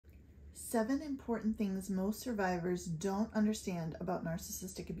7 important things most survivors don't understand about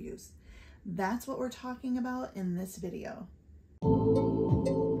narcissistic abuse. That's what we're talking about in this video.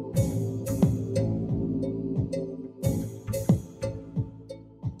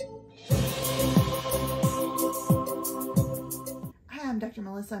 Hi, I'm Dr.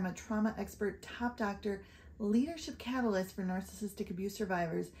 Melissa. I'm a trauma expert, top doctor, leadership catalyst for narcissistic abuse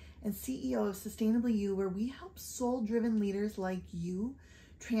survivors, and CEO of Sustainably You, where we help soul-driven leaders like you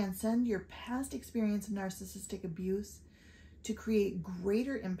transcend your past experience of narcissistic abuse to create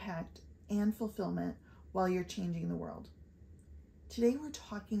greater impact and fulfillment while you're changing the world. Today we're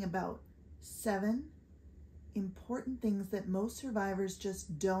talking about 7 important things that most survivors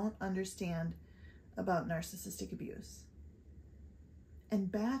just don't understand about narcissistic abuse.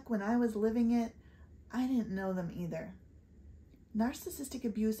 And back when I was living it, I didn't know them either. Narcissistic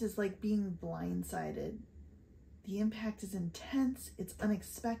abuse is like being blindsided. The impact is intense, it's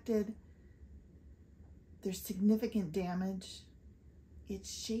unexpected, there's significant damage. It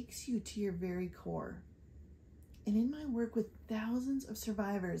shakes you to your very core. And in my work with thousands of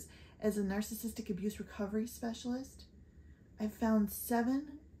survivors as a narcissistic abuse recovery specialist, I've found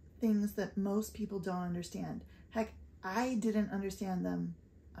 7 things that most people don't understand. Heck, I didn't understand them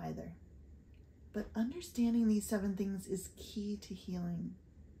either. But understanding these 7 things is key to healing.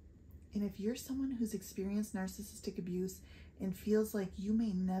 And if you're someone who's experienced narcissistic abuse and feels like you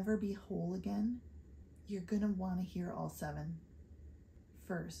may never be whole again, you're going to want to hear all 7.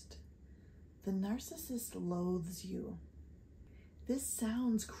 First, the narcissist loathes you. This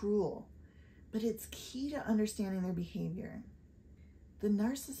sounds cruel, but it's key to understanding their behavior. The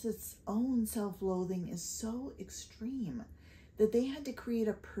narcissist's own self-loathing is so extreme that they had to create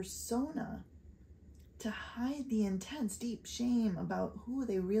a persona to hide the intense, deep shame about who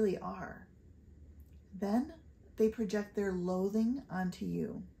they really are. Then they project their loathing onto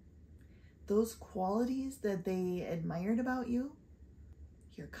you. Those qualities that they admired about you,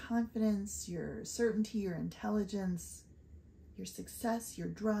 your confidence, your certainty, your intelligence, your success, your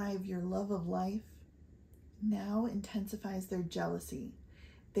drive, your love of life, now intensifies their jealousy.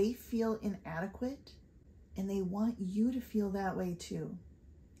 They feel inadequate and they want you to feel that way too.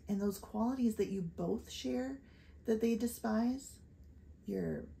 And those qualities that you both share that they despise,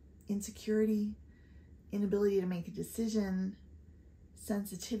 your insecurity, inability to make a decision,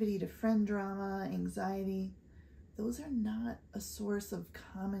 sensitivity to friend drama, anxiety, those are not a source of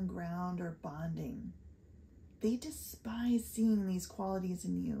common ground or bonding. They despise seeing these qualities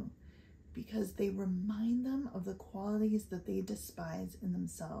in you because they remind them of the qualities that they despise in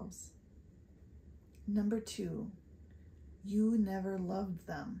themselves. Number 2, you never loved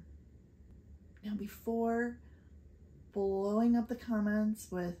them. Now, before blowing up the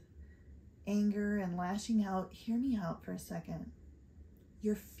comments with anger and lashing out, hear me out for a second.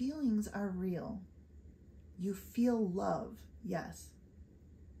 Your feelings are real. You feel love, yes,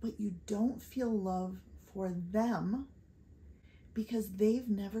 but you don't feel love for them because they've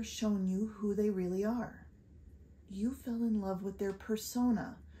never shown you who they really are. You fell in love with their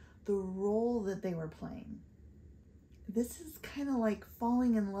persona, the role that they were playing. This is kind of like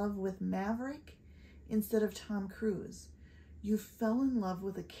falling in love with Maverick instead of Tom Cruise. You fell in love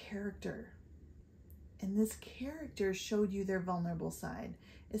with a character, and this character showed you their vulnerable side,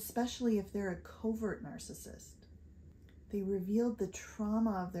 especially if they're a covert narcissist. They revealed the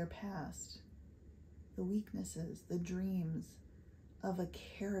trauma of their past, the weaknesses, the dreams of a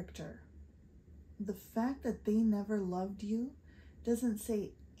character. The fact that they never loved you doesn't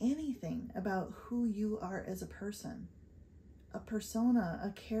say anything about who you are as a person. A persona,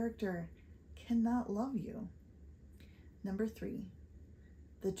 a character, cannot love you. Number 3,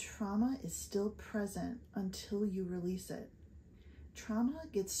 the trauma is still present until you release it. Trauma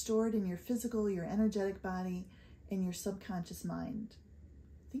gets stored in your physical, your energetic body, and your subconscious mind.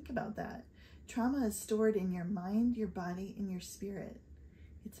 Think about that. Trauma is stored in your mind, your body, and your spirit.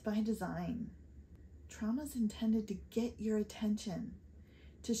 It's by design. Trauma is intended to get your attention,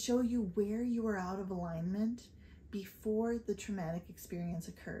 to show you where you are out of alignment before the traumatic experience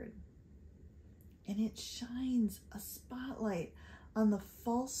occurred. And it shines a spotlight on the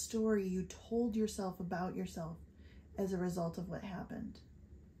false story you told yourself about yourself as a result of what happened.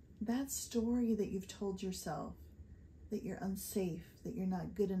 That story that you've told yourself, that you're unsafe, that you're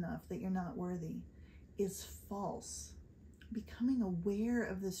not good enough, that you're not worthy, is false. Becoming aware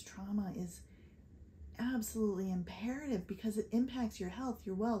of this trauma is absolutely imperative because it impacts your health,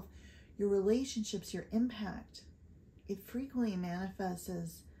 your wealth, your relationships, your impact. It frequently manifests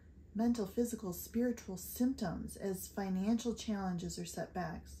as mental, physical, spiritual symptoms, as financial challenges or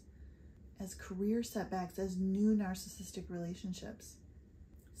setbacks, as career setbacks, as new narcissistic relationships.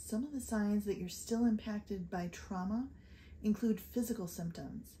 Some of the signs that you're still impacted by trauma include physical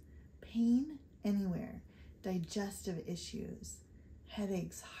symptoms, pain anywhere, digestive issues,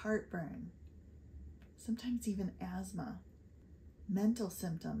 headaches, heartburn, sometimes even asthma, mental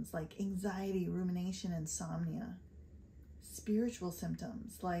symptoms like anxiety, rumination, insomnia, spiritual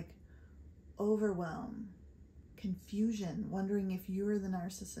symptoms like overwhelm, confusion, wondering if you're the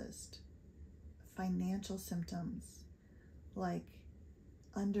narcissist, financial symptoms like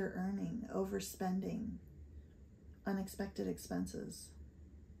under-earning, overspending, unexpected expenses,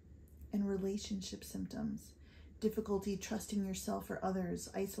 and relationship symptoms, difficulty trusting yourself or others,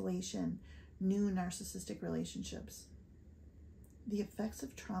 isolation, new narcissistic relationships. The effects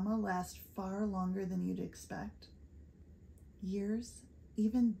of trauma last far longer than you'd expect, years,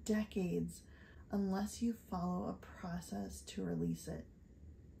 even decades, unless you follow a process to release it.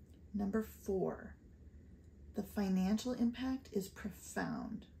 Number 4, the financial impact is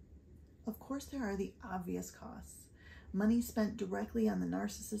profound. Of course, there are the obvious costs. Money spent directly on the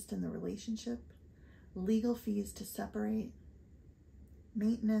narcissist and the relationship, legal fees to separate,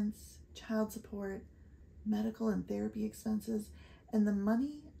 maintenance, child support, medical and therapy expenses, and the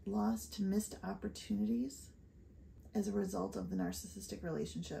money lost to missed opportunities as a result of the narcissistic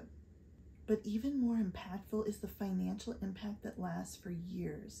relationship. But even more impactful is the financial impact that lasts for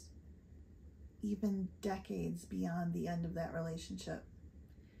years, even decades beyond the end of that relationship.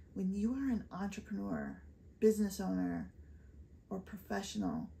 When you are an entrepreneur, business owner, or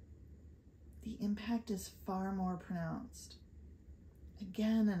professional, the impact is far more pronounced.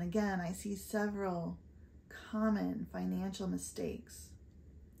 Again and again, I see several common financial mistakes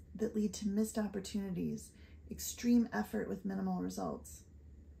that lead to missed opportunities, extreme effort with minimal results,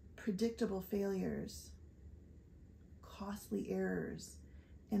 predictable failures, costly errors,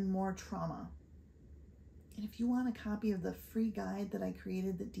 and more trauma. And if you want a copy of the free guide that I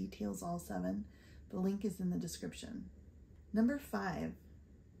created that details all 7, the link is in the description. Number 5,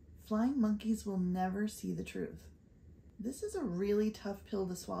 flying monkeys will never see the truth. This is a really tough pill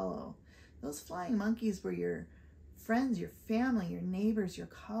to swallow. Those flying monkeys were your friends, your family, your neighbors, your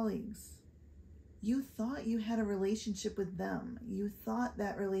colleagues. You thought you had a relationship with them. You thought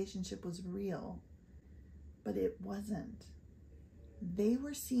that relationship was real, but it wasn't. They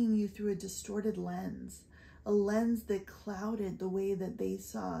were seeing you through a distorted lens, a lens that clouded the way that they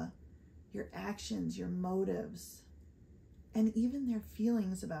saw your actions, your motives, and even their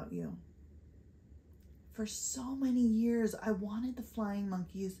feelings about you. For so many years, I wanted the flying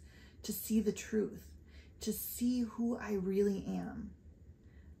monkeys to see the truth, to see who I really am.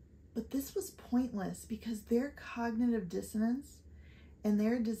 But this was pointless because their cognitive dissonance and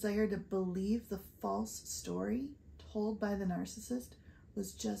their desire to believe the false story told by the narcissist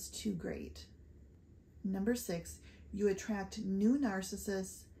was just too great. Number 6, you attract new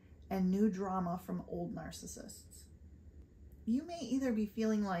narcissists and new drama from old narcissists. You may either be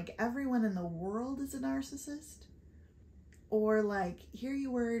feeling like everyone in the world is a narcissist, or like here you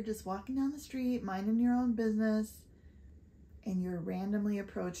were just walking down the street, minding your own business, and you're randomly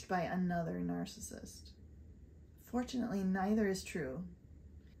approached by another narcissist. Fortunately, neither is true.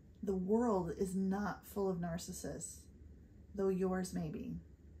 The world is not full of narcissists, though yours may be.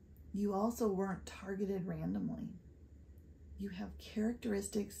 You also weren't targeted randomly. You have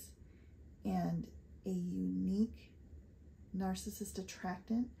characteristics and a unique narcissist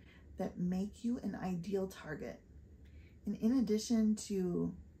attractant that make you an ideal target. And in addition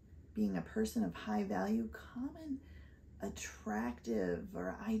to being a person of high value, common attractive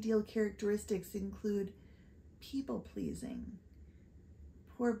or ideal characteristics include people pleasing,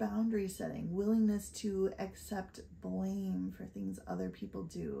 poor boundary setting, willingness to accept blame for things other people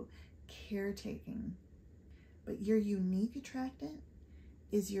do, caretaking. But your unique attractant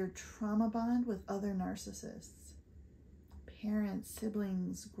is your trauma bond with other narcissists. Parents,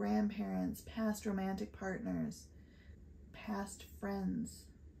 siblings, grandparents, past romantic partners, past friends.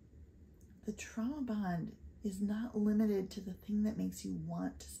 The trauma bond is not limited to the thing that makes you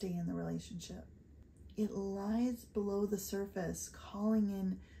want to stay in the relationship. It lies below the surface, calling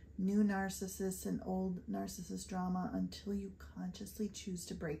in new narcissists and old narcissist drama until you consciously choose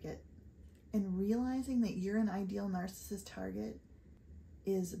to break it. And realizing that you're an ideal narcissist target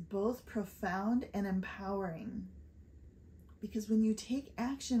is both profound and empowering. Because when you take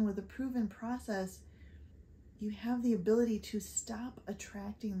action with a proven process, you have the ability to stop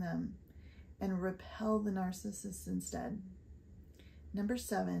attracting them and repel the narcissists instead. Number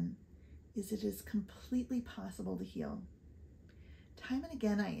 7 is it is completely possible to heal. Time and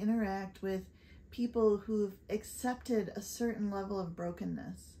again, I interact with people who've accepted a certain level of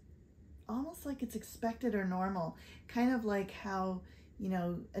brokenness, almost like it's expected or normal, kind of like how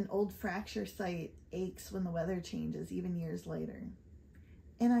an old fracture site aches when the weather changes, even years later.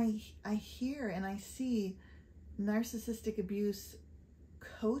 And I hear and I see narcissistic abuse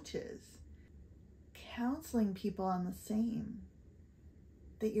coaches counseling people on the same,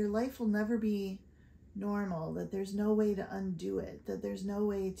 that your life will never be normal, that there's no way to undo it, that there's no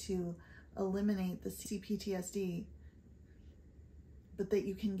way to eliminate the CPTSD, but that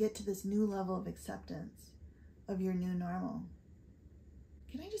you can get to this new level of acceptance of your new normal.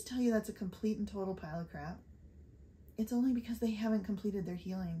 Can I just tell you that's a complete and total pile of crap? It's only because they haven't completed their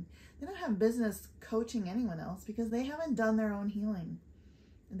healing. They don't have business coaching anyone else because they haven't done their own healing.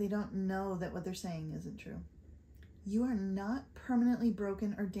 They don't know that what they're saying isn't true. You are not permanently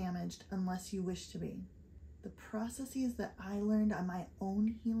broken or damaged unless you wish to be. The processes that I learned on my own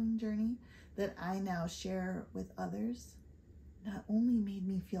healing journey that I now share with others not only made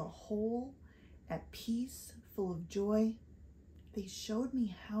me feel whole, at peace, full of joy, they showed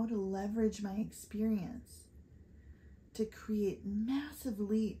me how to leverage my experience to create massive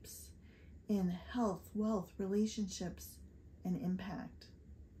leaps in health, wealth, relationships, and impact.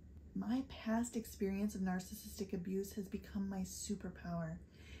 My past experience of narcissistic abuse has become my superpower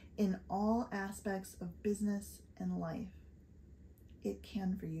in all aspects of business and life. It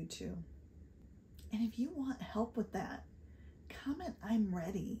can for you too. And if you want help with that, comment "I'm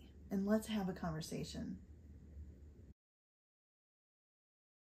ready" and let's have a conversation.